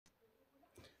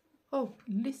Oh,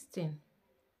 listen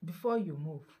before you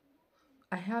move.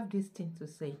 I have this thing to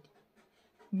say.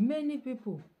 Many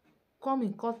people come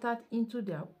in contact into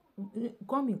their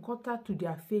come in contact to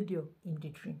their failure in the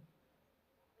dream.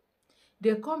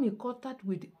 They come in contact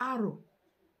with arrow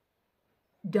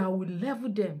that will level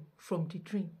them from the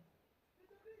dream.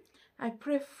 I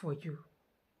pray for you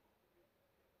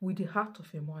with the heart of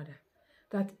a mother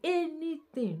that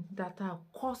anything that have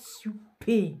caused you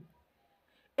pain,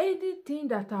 anything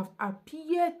that have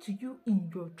appeared to you in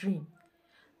your dream,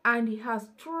 and it has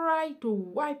tried to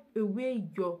wipe away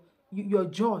your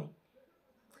joy,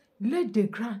 let the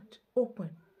ground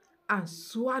open and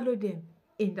swallow them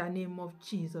in the name of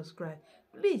Jesus Christ.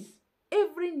 Please,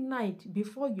 every night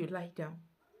before you lie down,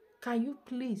 can you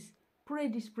please pray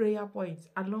this prayer point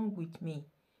along with me?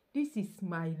 This is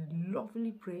my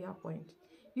lovely prayer point.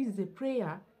 This is a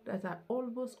prayer that I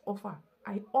always offer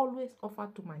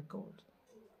to my God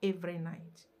every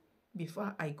night.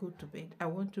 Before I go to bed, I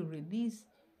want to release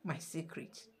my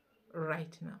secret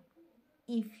right now.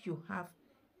 If you have,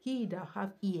 he that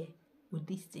have ear will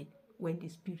listen when the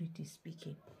Spirit is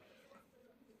speaking.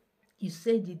 You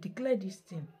said, you declare this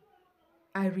thing.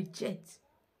 I reject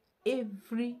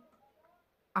every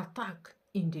attack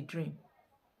in the dream.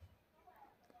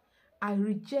 I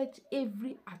reject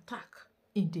every attack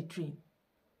in the dream.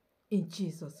 In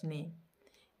Jesus' name.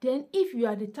 Then if you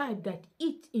are the type that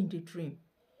eat in the dream,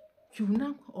 you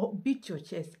now beat your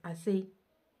chest and say,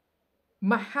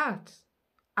 my heart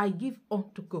I give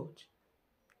unto God.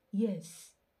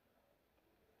 Yes.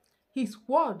 His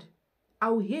word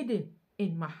are hidden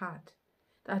in my heart,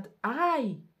 that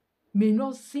I may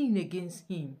not sin against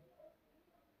him.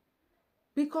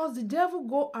 Because the devil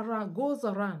goes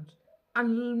around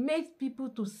and makes people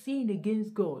to sin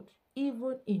against God,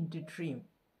 even in the dream.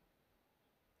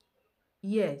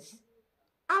 Yes.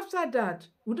 After that,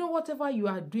 whatever you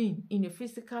are doing in a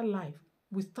physical life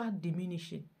will start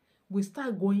diminishing, will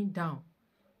start going down.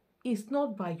 It's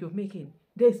not by your making.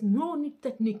 There's no new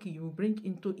technique you bring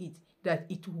into it that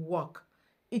it will work.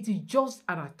 It is just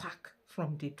an attack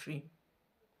from the dream.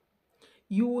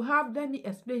 You will have, let me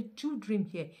explain two dreams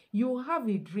here. You will have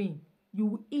a dream. You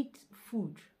will eat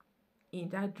food in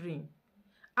that dream.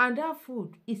 And that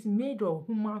food is made of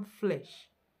human flesh.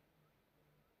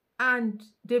 And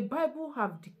the Bible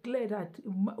have declared that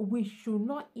we should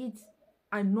not eat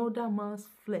another man's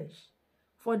flesh.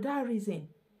 For that reason,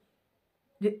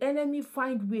 the enemy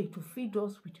find way to feed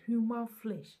us with human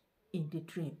flesh in the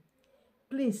dream.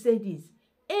 Please say this.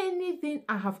 Anything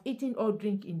I have eaten or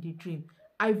drink in the dream,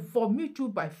 I vomit you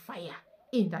by fire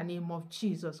in the name of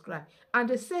Jesus Christ. And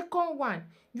the second one,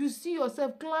 you see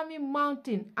yourself climbing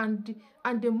mountain and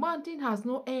the mountain has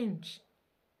no end.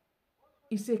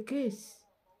 It's a case.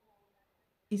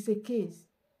 It's a case.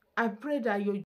 I pray that your